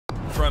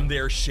From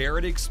their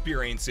shared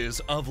experiences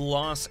of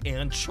loss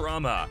and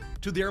trauma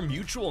to their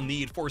mutual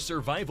need for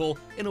survival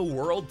in a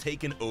world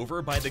taken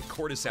over by the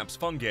cordyceps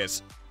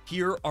fungus,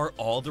 here are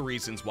all the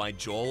reasons why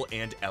Joel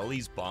and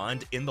Ellie's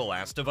bond in The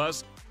Last of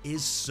Us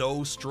is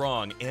so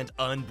strong and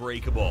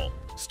unbreakable.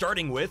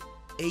 Starting with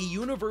a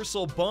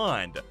universal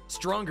bond,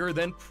 stronger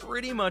than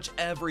pretty much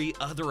every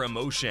other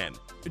emotion.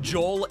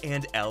 Joel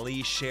and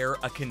Ellie share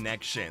a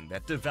connection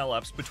that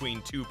develops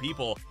between two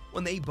people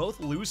when they both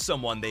lose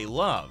someone they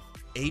love.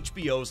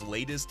 HBO's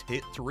latest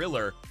hit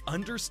thriller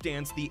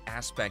understands the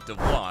aspect of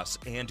loss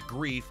and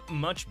grief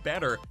much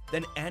better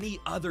than any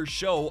other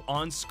show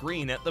on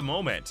screen at the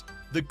moment.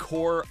 The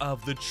core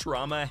of the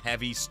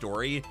trauma-heavy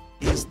story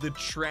is the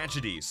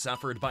tragedy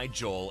suffered by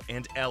Joel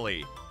and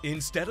Ellie.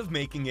 Instead of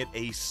making it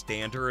a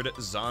standard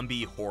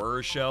zombie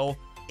horror show,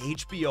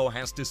 HBO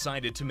has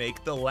decided to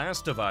make The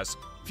Last of Us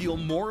feel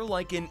more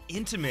like an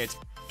intimate,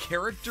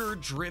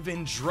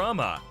 character-driven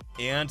drama.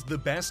 And the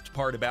best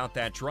part about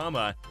that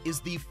drama is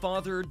the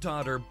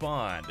father-daughter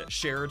bond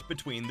shared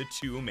between the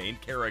two main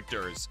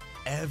characters.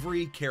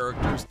 Every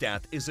character's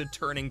death is a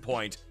turning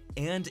point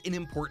and an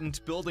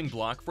important building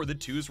block for the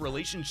two's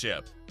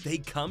relationship. They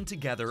come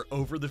together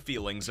over the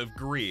feelings of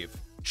grief,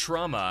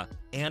 trauma,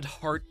 and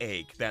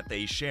heartache that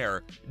they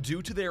share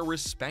due to their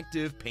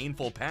respective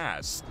painful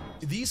pasts.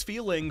 These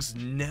feelings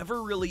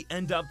never really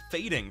end up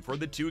fading for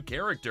the two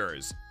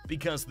characters,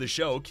 because the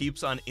show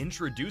keeps on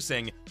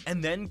introducing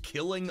and then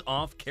killing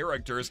off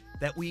characters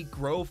that we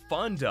grow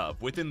fond of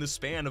within the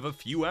span of a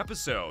few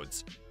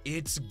episodes.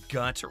 It's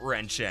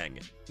gut-wrenching.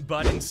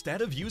 But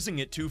instead of using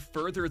it to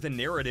further the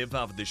narrative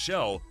of the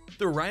show,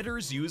 the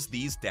writers use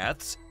these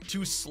deaths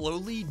to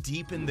slowly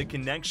deepen the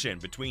connection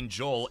between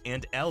Joel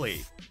and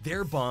Ellie.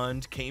 Their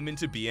bond came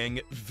into being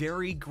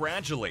very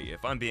gradually,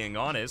 if I'm being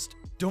honest.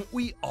 Don't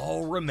we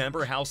all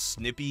remember how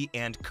snippy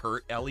and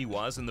curt Ellie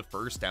was in the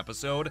first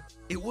episode?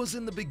 It was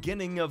in the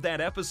beginning of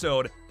that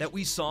episode that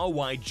we saw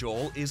why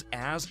Joel is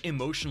as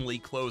emotionally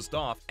closed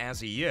off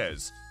as he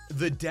is.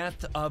 The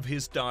death of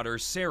his daughter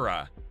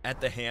Sarah at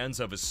the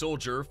hands of a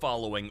soldier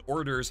following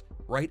orders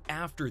right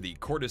after the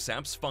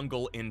cordyceps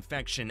fungal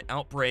infection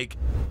outbreak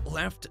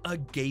left a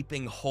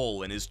gaping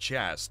hole in his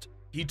chest.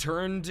 He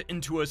turned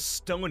into a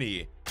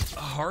stony,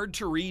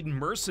 hard-to-read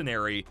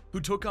mercenary who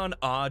took on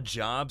odd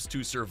jobs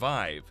to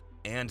survive.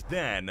 And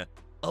then,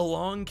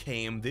 along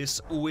came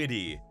this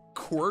witty,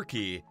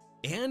 quirky,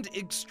 and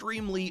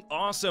extremely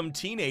awesome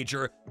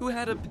teenager who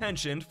had a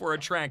penchant for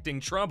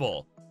attracting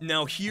trouble.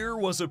 Now here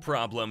was a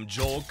problem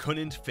Joel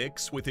couldn't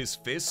fix with his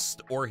fists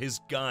or his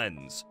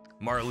guns.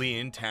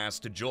 Marlene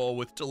tasked Joel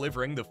with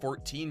delivering the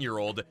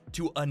 14-year-old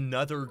to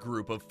another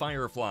group of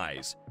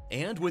fireflies.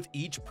 And with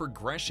each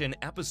progression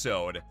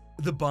episode,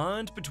 the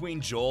bond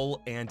between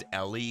Joel and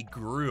Ellie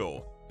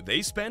grew.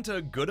 They spent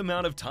a good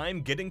amount of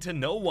time getting to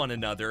know one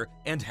another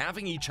and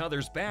having each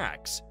other's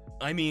backs.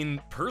 I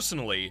mean,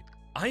 personally,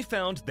 I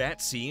found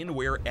that scene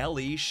where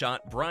Ellie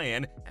shot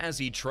Brian as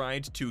he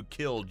tried to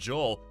kill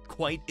Joel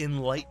quite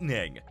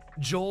enlightening.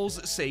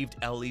 Joel's saved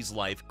Ellie's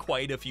life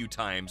quite a few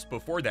times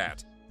before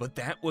that, but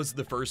that was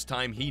the first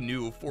time he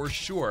knew for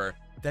sure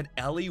that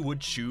Ellie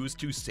would choose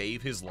to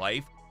save his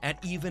life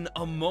at even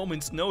a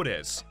moment's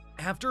notice.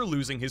 After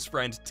losing his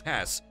friend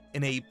Tess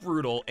in a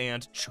brutal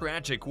and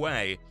tragic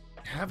way,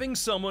 having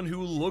someone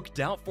who looked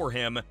out for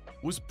him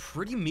was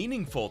pretty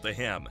meaningful to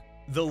him.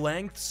 The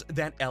lengths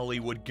that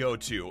Ellie would go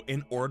to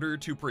in order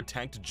to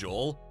protect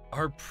Joel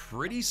are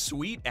pretty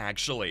sweet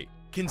actually.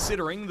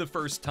 Considering the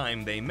first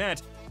time they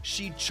met,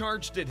 she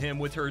charged at him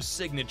with her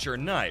signature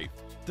knife.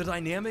 The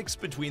dynamics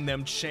between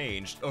them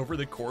changed over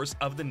the course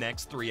of the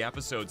next 3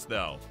 episodes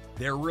though.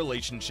 Their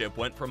relationship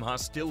went from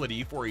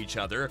hostility for each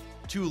other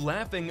to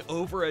laughing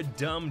over a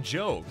dumb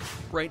joke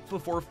right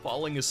before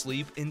falling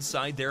asleep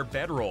inside their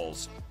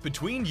bedrolls.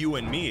 Between you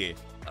and me,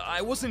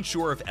 I wasn't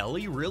sure if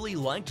Ellie really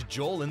liked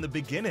Joel in the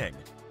beginning.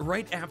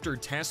 Right after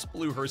Tess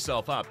blew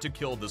herself up to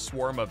kill the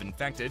swarm of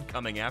infected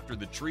coming after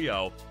the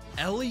trio,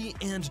 Ellie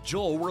and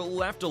Joel were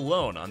left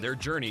alone on their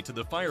journey to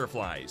the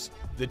Fireflies.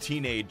 The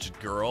teenage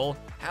girl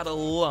had a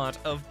lot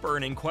of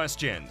burning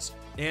questions,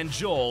 and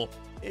Joel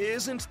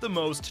isn't the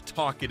most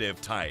talkative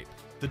type.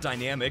 The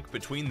dynamic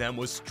between them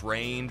was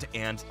strained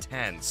and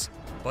tense,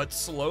 but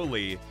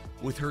slowly,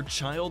 with her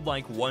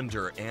childlike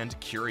wonder and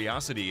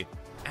curiosity,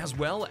 as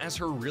well as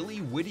her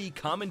really witty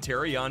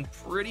commentary on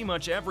pretty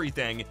much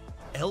everything,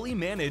 Ellie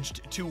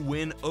managed to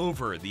win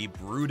over the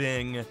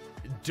brooding,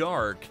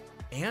 dark,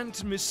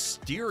 and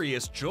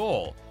mysterious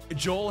Joel.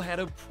 Joel had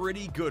a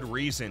pretty good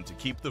reason to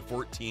keep the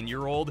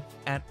 14-year-old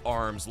at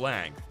arm's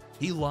length.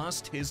 He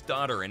lost his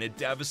daughter in a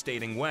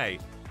devastating way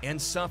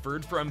and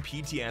suffered from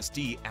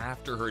PTSD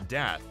after her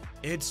death.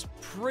 It's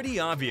pretty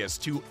obvious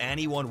to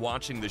anyone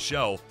watching the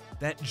show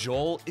that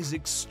Joel is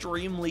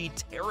extremely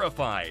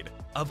terrified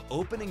of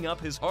opening up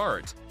his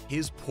heart.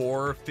 His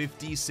poor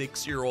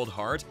 56-year-old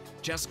heart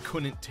just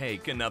couldn't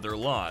take another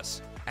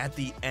loss. At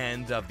the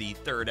end of the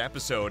 3rd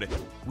episode,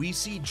 we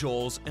see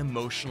Joel's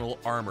emotional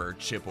armor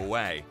chip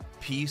away.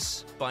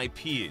 piece by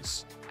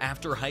piece.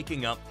 After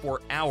hiking up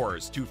for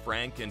hours to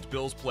Frank and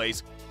Bill's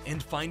place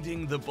and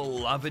finding the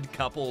beloved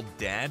couple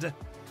dead,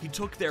 he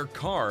took their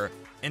car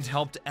and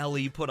helped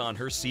Ellie put on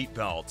her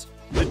seatbelt.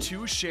 The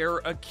two share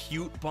a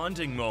cute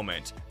bonding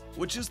moment,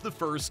 which is the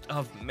first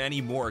of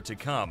many more to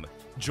come.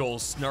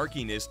 Joel's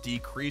snarkiness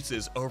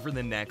decreases over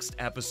the next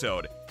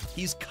episode.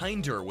 He's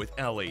kinder with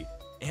Ellie,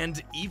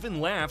 and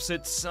even laughs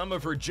at some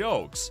of her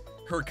jokes.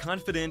 Her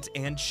confident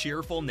and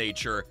cheerful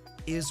nature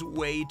is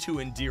way too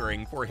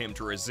endearing for him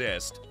to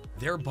resist.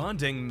 Their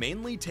bonding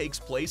mainly takes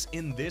place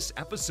in this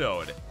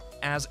episode,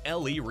 as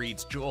Ellie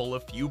reads Joel a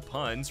few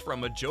puns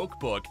from a joke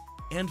book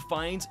and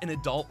finds an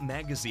adult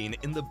magazine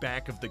in the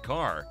back of the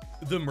car.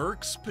 The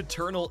Merc's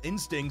paternal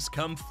instincts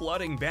come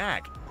flooding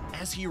back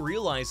as he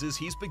realizes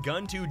he's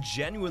begun to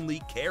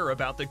genuinely care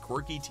about the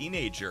quirky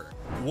teenager.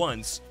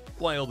 Once,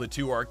 while the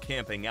two are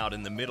camping out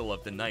in the middle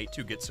of the night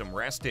to get some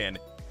rest in,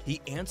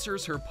 he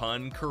answers her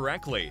pun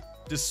correctly,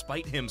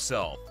 despite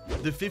himself.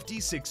 The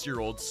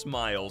 56-year-old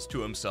smiles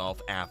to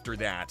himself after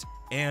that,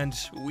 and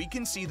we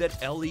can see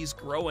that Ellie's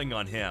growing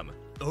on him.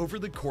 Over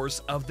the course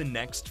of the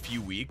next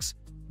few weeks,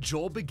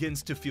 Joel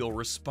begins to feel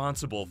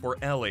responsible for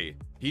Ellie.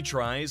 He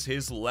tries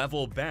his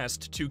level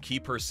best to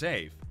keep her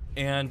safe,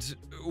 and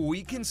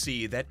we can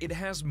see that it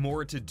has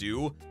more to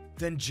do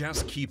than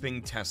just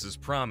keeping Tess's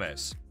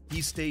promise.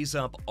 He stays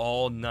up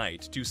all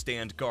night to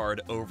stand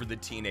guard over the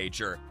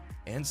teenager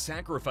and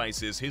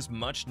sacrifices his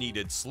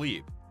much-needed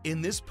sleep.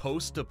 In this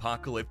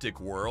post-apocalyptic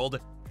world,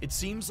 it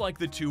seems like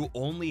the two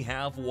only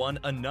have one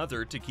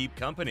another to keep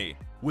company.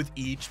 With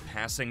each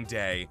passing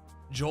day,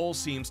 Joel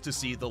seems to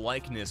see the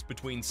likeness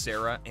between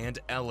Sarah and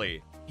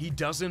Ellie. He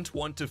doesn't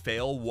want to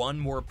fail one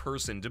more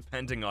person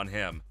depending on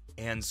him,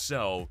 and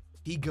so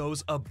he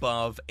goes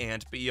above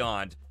and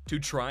beyond to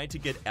try to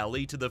get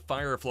Ellie to the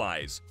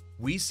Fireflies.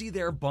 We see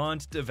their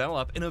bond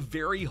develop in a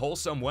very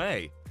wholesome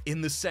way. In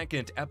the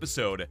second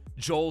episode,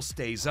 Joel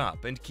stays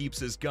up and keeps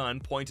his gun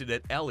pointed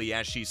at Ellie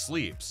as she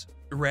sleeps,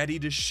 ready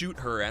to shoot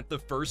her at the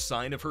first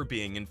sign of her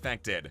being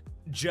infected.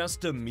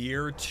 Just a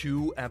mere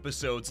 2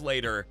 episodes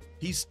later,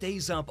 he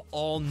stays up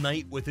all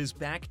night with his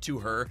back to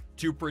her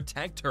to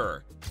protect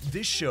her.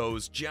 This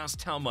shows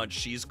just how much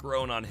she's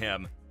grown on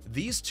him.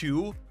 These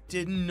two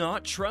did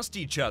not trust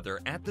each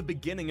other at the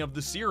beginning of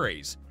the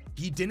series.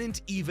 He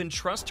didn't even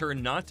trust her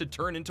not to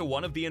turn into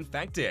one of the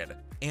infected,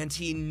 and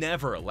he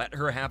never let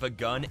her have a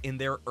gun in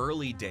their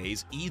early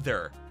days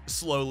either.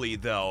 Slowly,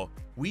 though,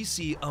 we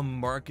see a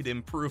marked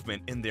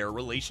improvement in their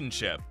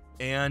relationship,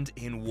 and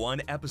in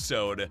one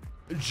episode,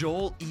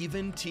 Joel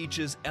even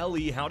teaches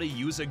Ellie how to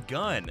use a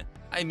gun.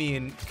 I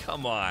mean,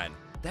 come on.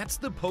 That's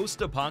the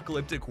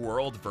post-apocalyptic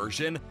world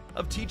version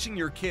of teaching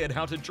your kid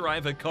how to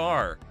drive a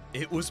car.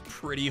 It was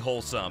pretty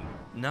wholesome,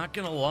 not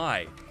gonna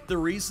lie. The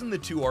reason the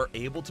two are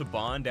able to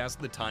bond as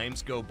the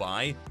times go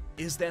by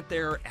is that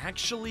they're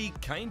actually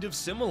kind of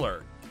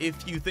similar.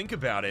 If you think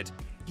about it,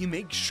 he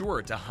makes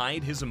sure to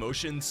hide his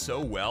emotions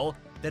so well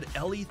that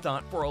Ellie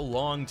thought for a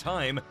long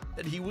time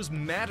that he was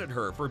mad at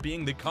her for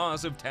being the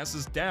cause of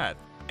Tess's death.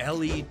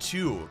 Ellie,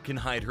 too, can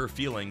hide her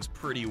feelings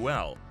pretty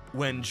well.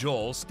 When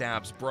Joel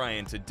stabs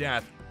Brian to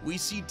death, we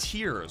see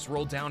tears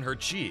roll down her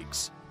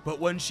cheeks. But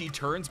when she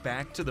turns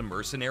back to the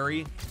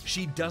mercenary,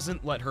 she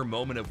doesn't let her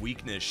moment of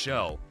weakness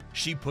show.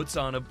 She puts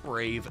on a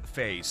brave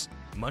face,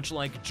 much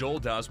like Joel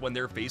does when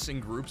they're facing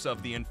groups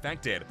of the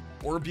infected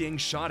or being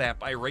shot at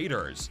by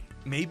raiders.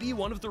 Maybe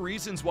one of the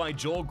reasons why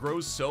Joel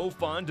grows so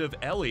fond of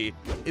Ellie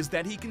is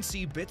that he can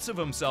see bits of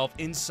himself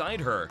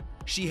inside her.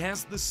 She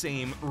has the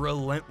same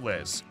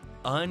relentless,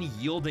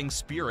 unyielding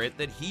spirit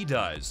that he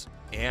does.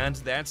 And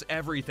that's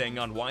everything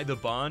on why the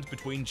bond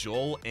between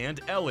Joel and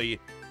Ellie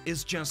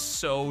is just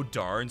so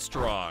darn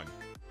strong.